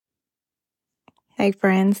Hey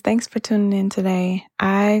friends, thanks for tuning in today.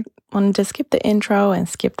 I wanted to skip the intro and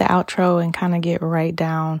skip the outro and kind of get right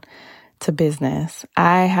down to business.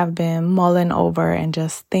 I have been mulling over and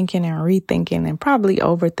just thinking and rethinking and probably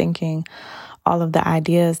overthinking all of the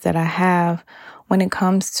ideas that I have when it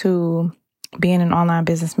comes to being an online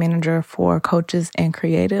business manager for coaches and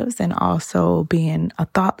creatives, and also being a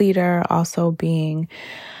thought leader, also being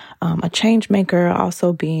a change maker,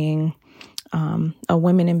 also being a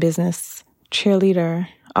women in business cheerleader,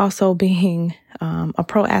 also being a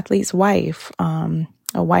pro athlete's wife, a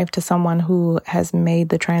wife to someone who has made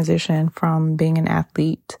the transition from being an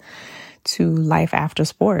athlete to life after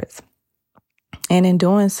sports. And in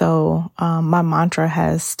doing so, my mantra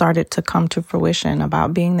has started to come to fruition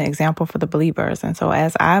about being the example for the believers. And so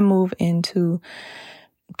as I move into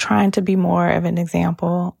trying to be more of an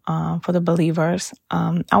example for the believers,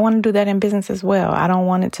 I want to do that in business as well. I don't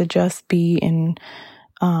want it to just be in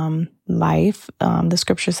life. The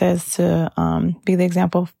scripture says to be the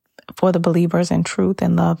example for the believers in truth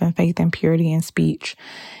and love and faith and purity in speech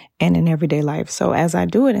and in everyday life. So as I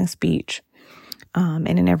do it in speech and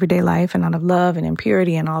in everyday life and out of love and in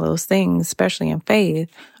purity and all those things, especially in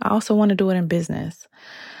faith, I also want to do it in business.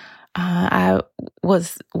 I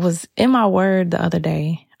was in my word the other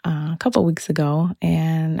day, a couple of weeks ago,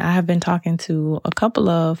 and I have been talking to a couple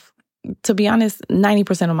of, to be honest,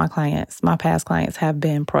 90% of my clients, my past clients, have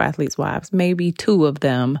been pro athletes' wives. Maybe 2 of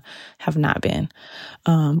them have not been,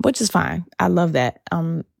 which is fine. I love that.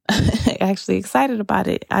 I'm actually excited about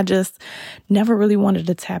it. I just never really wanted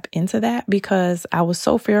to tap into that because I was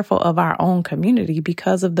so fearful of our own community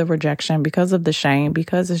because of the rejection, because of the shame,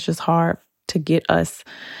 because it's just hard to get us.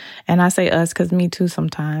 And I say us because me too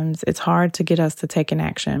sometimes. It's hard to get us to take an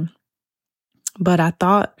action. But I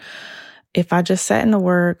thought if I just sat in the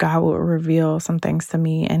word, God would reveal some things to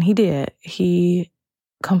me. And he did. He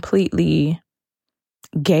completely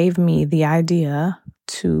gave me the idea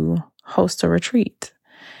to host a retreat.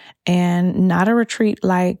 And not a retreat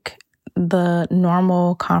like the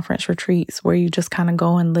normal conference retreats where you just kind of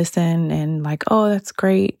go and listen and like, oh, that's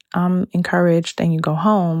great, I'm encouraged, and you go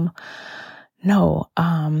home. No,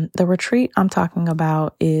 the retreat I'm talking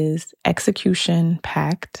about is execution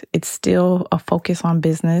packed. It's still a focus on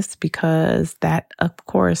business because that, of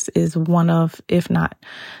course, is one of, if not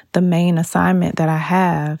the main assignment that I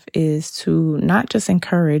have, is to not just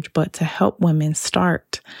encourage, but to help women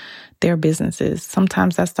start their businesses.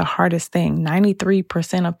 Sometimes that's the hardest thing.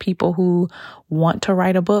 93% of people who want to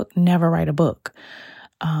write a book never write a book.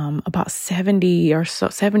 About 70 or so,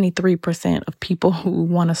 73% of people who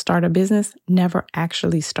want to start a business never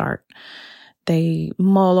actually start. They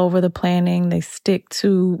mull over the planning. They stick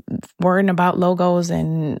to worrying about logos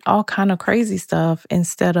and all kind of crazy stuff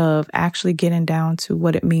instead of actually getting down to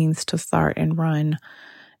what it means to start and run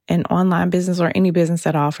an online business or any business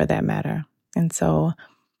at all for that matter. And so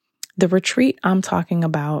the retreat I'm talking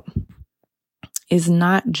about is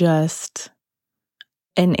not just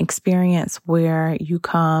an experience where you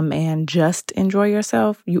come and just enjoy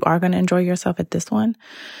yourself. You are going to enjoy yourself at this one,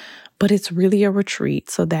 but it's really a retreat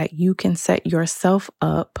so that you can set yourself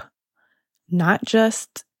up, not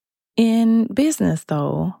just in business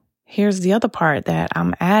though. Here's the other part that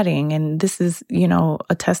I'm adding, and this is,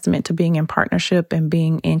 a testament to being in partnership and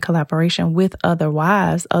being in collaboration with other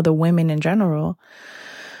wives, other women in general.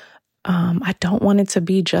 I don't want it to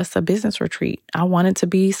be just a business retreat. I want it to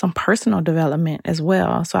be some personal development as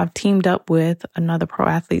well. So I've teamed up with another pro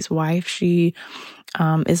athlete's wife. She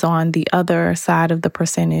is on the other side of the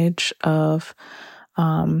percentage of,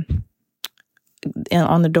 on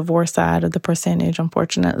the divorce side of the percentage,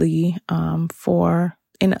 unfortunately, for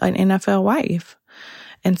an NFL wife.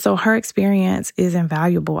 And so her experience is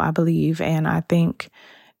invaluable, I believe. And I think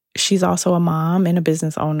she's also a mom and a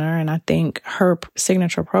business owner. And I think her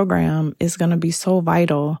signature program is going to be so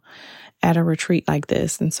vital at a retreat like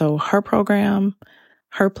this. And so her program,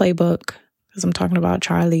 her playbook, because I'm talking about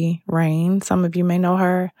Charlie Rain. Some of you may know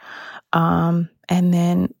her. And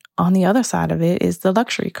then on the other side of it is the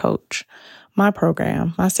Luxury Coach, my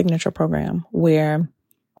program, my signature program, where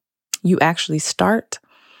you actually start,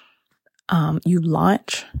 you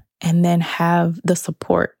launch, and then have the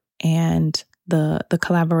support and the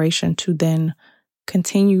collaboration to then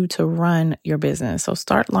continue to run your business. So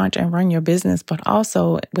start, launch, and run your business, but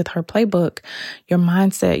also with her playbook, your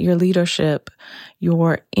mindset, your leadership,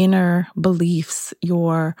 your inner beliefs,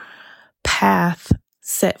 your path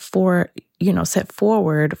set forward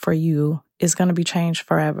for you is going to be changed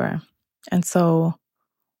forever. And so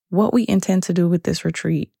what we intend to do with this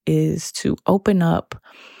retreat is to open up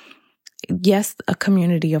yes, a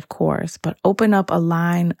community, of course, but open up a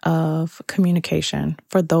line of communication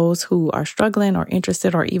for those who are struggling or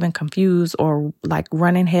interested or even confused or like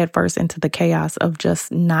running headfirst into the chaos of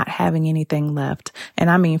just not having anything left. And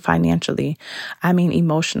I mean financially, I mean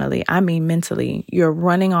emotionally, I mean mentally. You're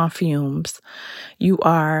running on fumes. You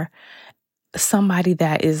are somebody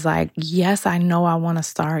that is like, yes, I know I want to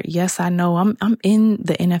start. Yes, I know I'm in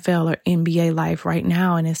the NFL or NBA life right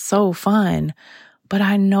now and it's so fun, but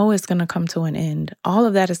I know it's going to come to an end. All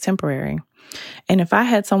of that is temporary. And if I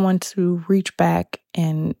had someone to reach back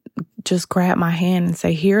and just grab my hand and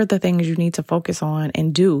say, here are the things you need to focus on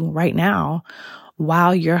and do right now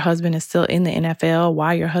while your husband is still in the NFL,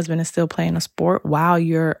 while your husband is still playing a sport, while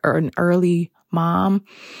you're an early mom,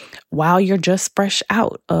 while you're just fresh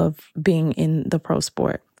out of being in the pro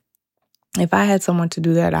sport. If I had someone to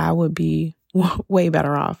do that, I would be way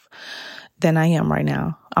better off than I am right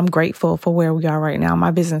now. I'm grateful for where we are right now.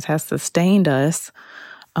 My business has sustained us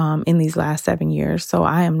in these last 7 years. So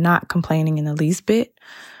I am not complaining in the least bit,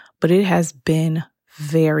 but it has been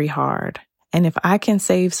very hard. And if I can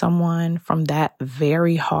save someone from that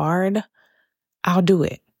very hard, I'll do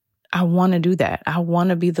it. I want to do that. I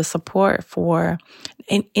want to be the support for,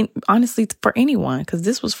 and honestly, for anyone, because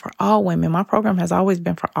this was for all women. My program has always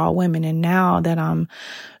been for all women. And now that I'm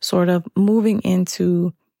sort of moving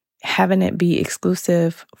into having it be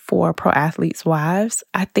exclusive for pro athletes' wives,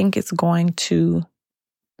 I think it's going to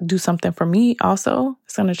do something for me also.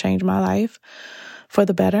 It's going to change my life for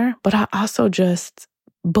the better. But I also just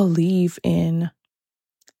believe in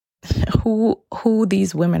who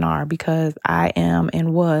these women are, because I am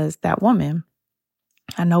and was that woman.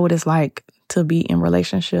 I know what it's like to be in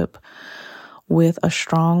relationship with a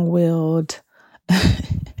strong-willed,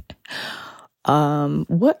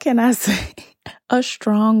 what can I say? A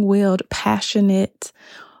strong-willed, passionate,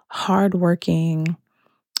 hardworking,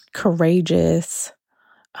 courageous,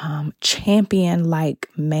 champion-like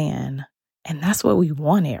man. And that's what we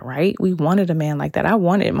wanted, right? We wanted a man like that. I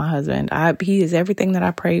wanted my husband. He is everything that I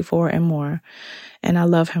prayed for and more. And I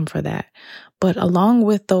love him for that. But along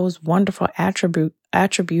with those wonderful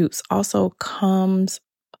attributes also comes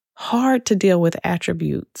hard to deal with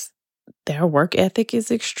attributes. Their work ethic is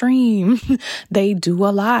extreme. They do a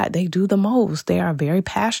lot. They do the most. They are very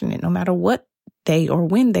passionate no matter what they or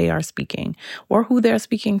when they are speaking or who they're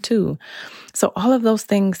speaking to. So all of those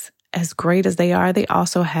things, as great as they are, they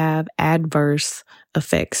also have adverse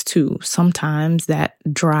effects too. Sometimes that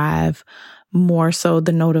drive more so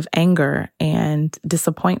the note of anger and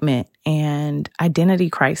disappointment and identity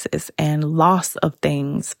crisis and loss of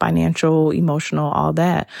things, financial, emotional, all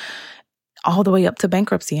that, all the way up to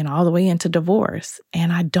bankruptcy and all the way into divorce.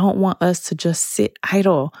 And I don't want us to just sit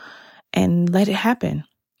idle and let it happen.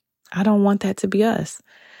 I don't want that to be us.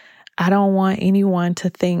 I don't want anyone to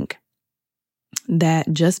think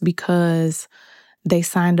that just because they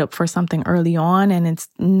signed up for something early on and it's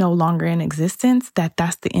no longer in existence, that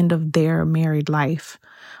that's the end of their married life,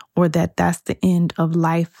 or that that's the end of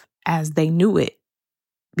life as they knew it.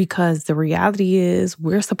 Because the reality is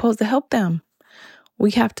we're supposed to help them.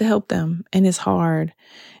 We have to help them. And it's hard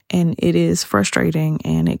and it is frustrating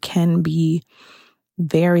and it can be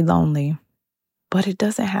very lonely, but it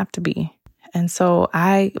doesn't have to be. And so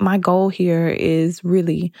my goal here is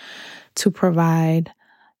really to provide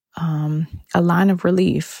a line of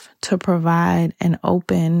relief, to provide an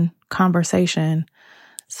open conversation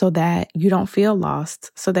so that you don't feel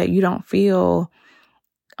lost, so that you don't feel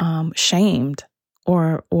shamed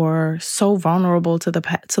or so vulnerable to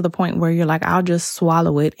the point where you're like, I'll just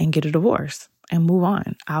swallow it and get a divorce and move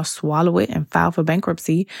on. I'll swallow it and file for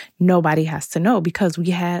bankruptcy. Nobody has to know because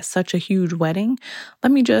we had such a huge wedding.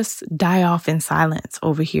 Let me just die off in silence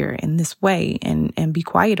over here in this way and be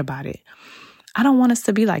quiet about it. I don't want us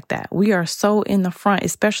to be like that. We are so in the front,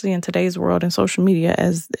 especially in today's world and social media,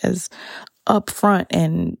 as upfront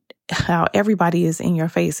and how everybody is in your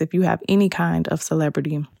face. If you have any kind of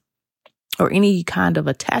celebrity or any kind of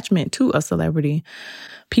attachment to a celebrity,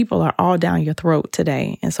 people are all down your throat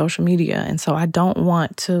today in social media. And so I don't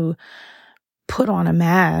want to put on a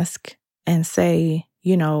mask and say,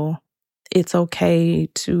 it's okay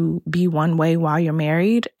to be one way while you're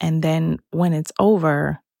married. And then when it's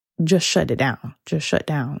over, just shut it down. Just shut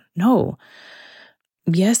down. No.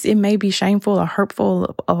 Yes, it may be shameful or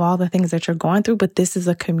hurtful of all the things that you're going through, but this is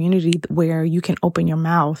a community where you can open your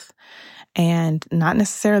mouth and not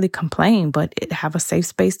necessarily complain, but have a safe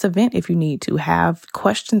space to vent if you need to, have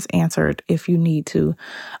questions answered if you need to,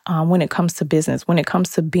 when it comes to business, when it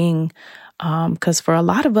comes to being Because for a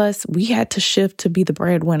lot of us, we had to shift to be the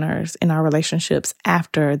breadwinners in our relationships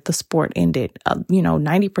after the sport ended.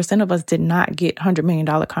 90% of us did not get $100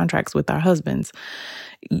 million contracts with our husbands.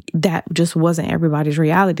 That just wasn't everybody's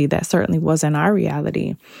reality. That certainly wasn't our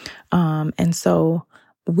reality. And so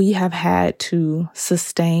we have had to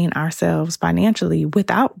sustain ourselves financially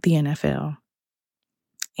without the NFL.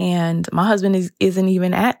 And my husband isn't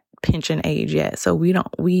even at pension age yet. So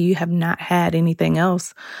we have not had anything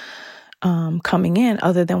else coming in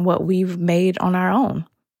other than what we've made on our own.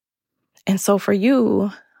 And so for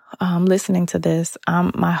you listening to this,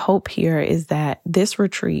 my hope here is that this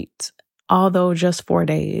retreat, although just 4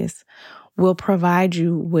 days, will provide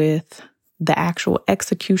you with the actual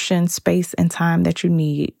execution space and time that you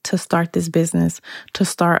need to start this business, to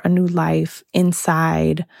start a new life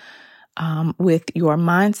inside with your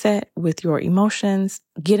mindset, with your emotions,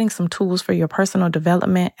 getting some tools for your personal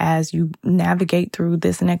development as you navigate through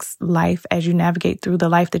this next life, as you navigate through the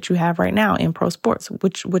life that you have right now in pro sports,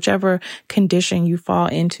 whichever condition you fall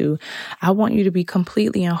into. I want you to be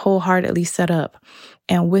completely and wholeheartedly set up.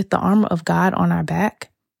 And with the armor of God on our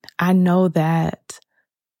back, I know that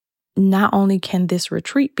not only can this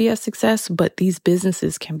retreat be a success, but these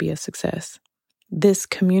businesses can be a success. This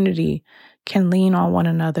community can lean on one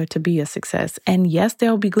another to be a success. And yes,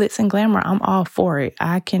 there'll be glitz and glamour. I'm all for it.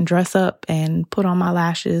 I can dress up and put on my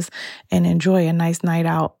lashes and enjoy a nice night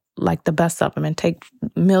out like the best of them and take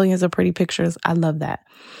millions of pretty pictures. I love that.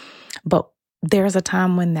 But there's a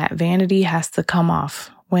time when that vanity has to come off,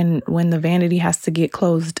 when the vanity has to get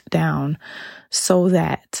closed down so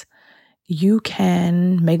that you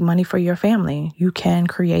can make money for your family. You can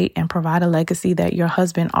create and provide a legacy that your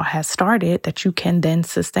husband has started that you can then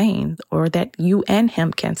sustain, or that you and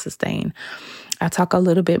him can sustain. I talk a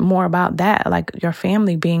little bit more about that, like your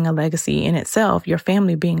family being a legacy in itself, your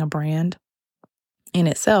family being a brand in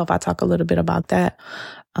itself. I talk a little bit about that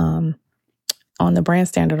on the Brand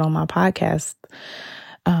Standard on my podcast.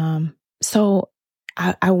 So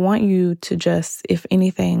I want you to just, if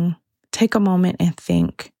anything, take a moment and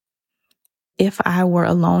think, if I were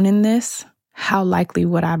alone in this, how likely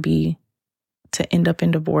would I be to end up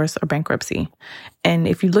in divorce or bankruptcy? And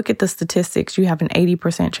if you look at the statistics, you have an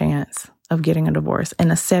 80% chance of getting a divorce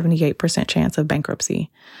and a 78% chance of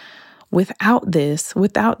bankruptcy. Without this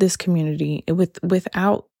community,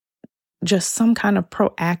 without just some kind of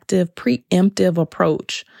proactive, preemptive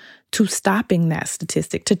approach to stopping that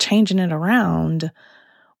statistic, to changing it around,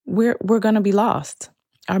 we're going to be lost.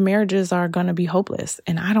 Our marriages are going to be hopeless.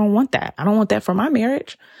 And I don't want that. I don't want that for my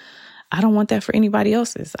marriage. I don't want that for anybody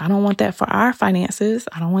else's. I don't want that for our finances.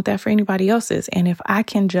 I don't want that for anybody else's. And if I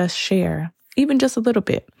can just share, even just a little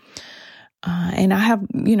bit, and I have,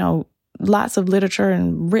 lots of literature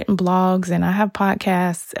and written blogs, and I have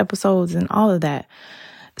podcasts, episodes, and all of that.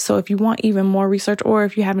 So if you want even more research, or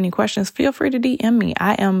if you have any questions, feel free to DM me.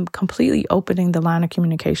 I am completely opening the line of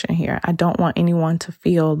communication here. I don't want anyone to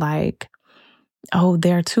feel like, oh,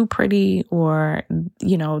 they're too pretty, or,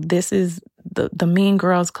 this is the Mean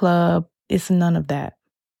Girls Club. It's none of that.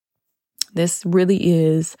 This really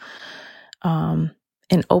is an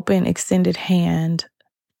open, extended hand,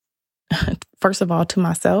 first of all, to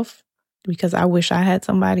myself, because I wish I had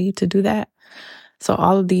somebody to do that. So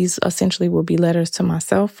all of these essentially will be letters to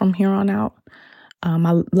myself from here on out.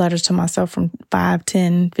 My letters to myself from 5,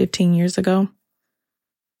 10, 15 years ago.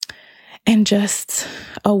 And just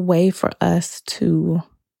a way for us to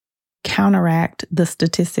counteract the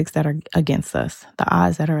statistics that are against us, the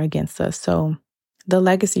odds that are against us. So the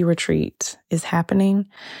Legacy Retreat is happening.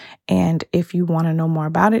 And if you want to know more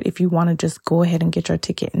about it, if you want to just go ahead and get your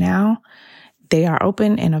ticket now, they are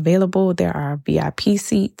open and available. There are VIP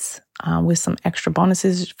seats with some extra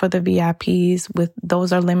bonuses for the VIPs.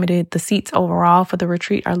 Those are limited. The seats overall for the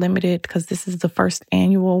retreat are limited because this is the first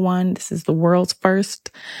annual one. This is the world's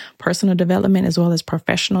first personal development as well as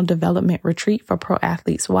professional development retreat for pro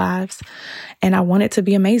athletes' wives. And I want it to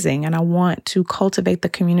be amazing. And I want to cultivate the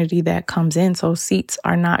community that comes in. So seats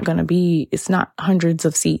are not going to be, it's not hundreds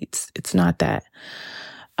of seats. It's not that.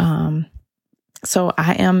 So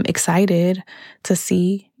I am excited to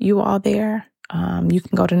see you all there. You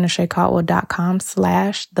can go to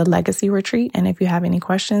NashaeCaldwell.com/thelegacyretreat. And if you have any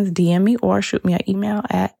questions, DM me or shoot me an email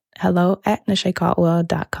at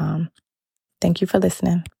hello@NashaeCaldwell.com. Thank you for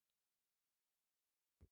listening.